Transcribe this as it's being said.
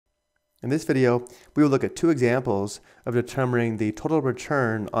In this video, we will look at two examples of determining the total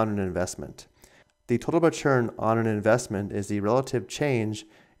return on an investment. The total return on an investment is the relative change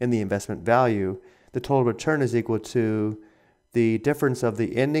in the investment value. The total return is equal to the difference of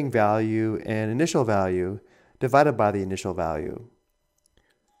the ending value and initial value divided by the initial value.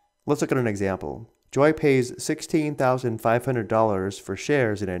 Let's look at an example. Joy pays $16,500 for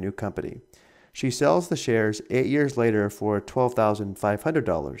shares in a new company. She sells the shares 8 years later for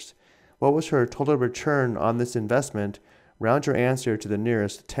 $12,500. What was her total return on this investment? Round your answer to the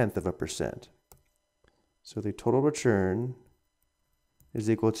nearest tenth of a percent. So the total return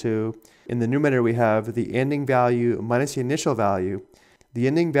is equal to, in the numerator we have the ending value minus the initial value. The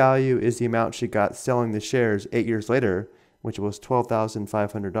ending value is the amount she got selling the shares 8 years later, which was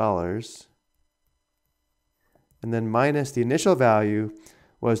 $12,500. And then minus the initial value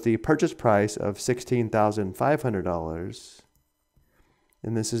was the purchase price of $16,500.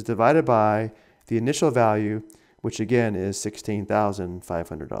 And this is divided by the initial value, which again is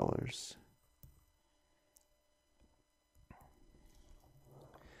 $16,500.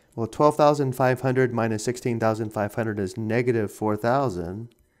 Well, 12,500 minus 16,500 is negative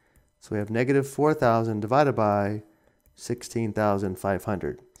 4,000. So we have negative 4,000 divided by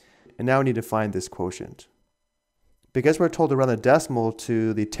 16,500. And now we need to find this quotient. Because we're told to round the decimal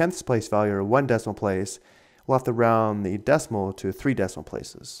to the tenths place value, or 1 decimal place, we'll have to round the decimal to 3 decimal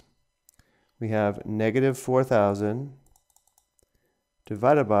places. We have negative 4,000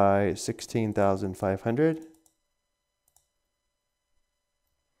 divided by 16,500.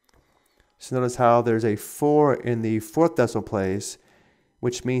 So notice how there's a 4 in the 4th decimal place,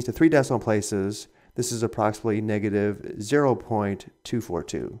 which means to 3 decimal places, this is approximately negative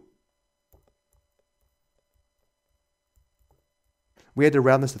 0.242. We had to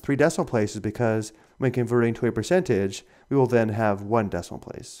round this to 3 decimal places because when converting to a percentage, we will then have 1 decimal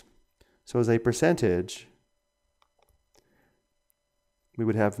place. So as a percentage, we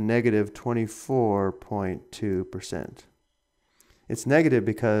would have negative 24.2%. It's negative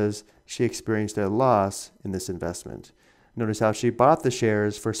because she experienced a loss in this investment. Notice how she bought the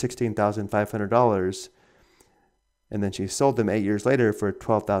shares for $16,500 and then she sold them 8 years later for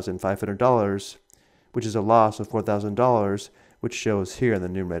 $12,500, which is a loss of $4,000, which shows here in the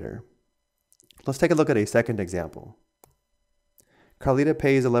numerator. Let's take a look at a second example. Carlita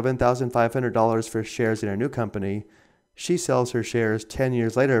pays $11,500 for shares in her new company. She sells her shares 10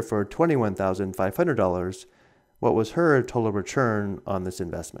 years later for $21,500. What was her total return on this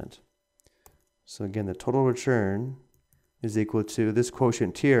investment? So again, the total return is equal to this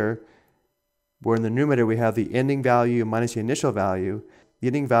quotient here, where in the numerator we have the ending value minus the initial value. The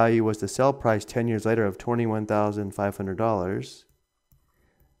ending value was the sell price 10 years later of $21,500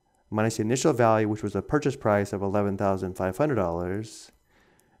 minus the initial value, which was the purchase price of $11,500.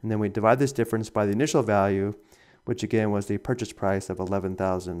 And then we divide this difference by the initial value, which again was the purchase price of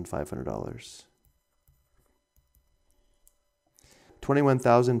 $11,500.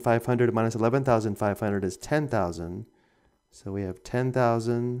 21,500 minus 11,500 is 10,000. So we have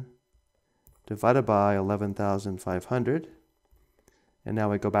 10,000 divided by 11,500. And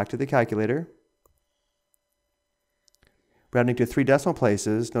now we go back to the calculator. Rounding to 3 decimal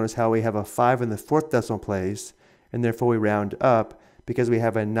places, notice how we have a 5 in the 4th decimal place, and therefore we round up. Because we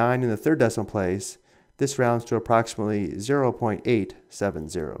have a 9 in the 3rd decimal place, this rounds to approximately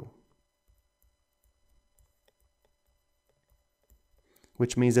 0.870.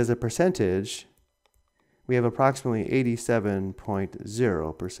 Which means as a percentage, we have approximately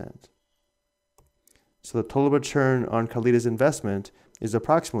 87.0%. So the total return on Carlita's investment is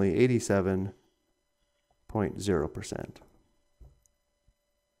approximately 87.0%.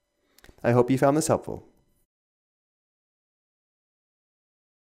 I hope you found this helpful.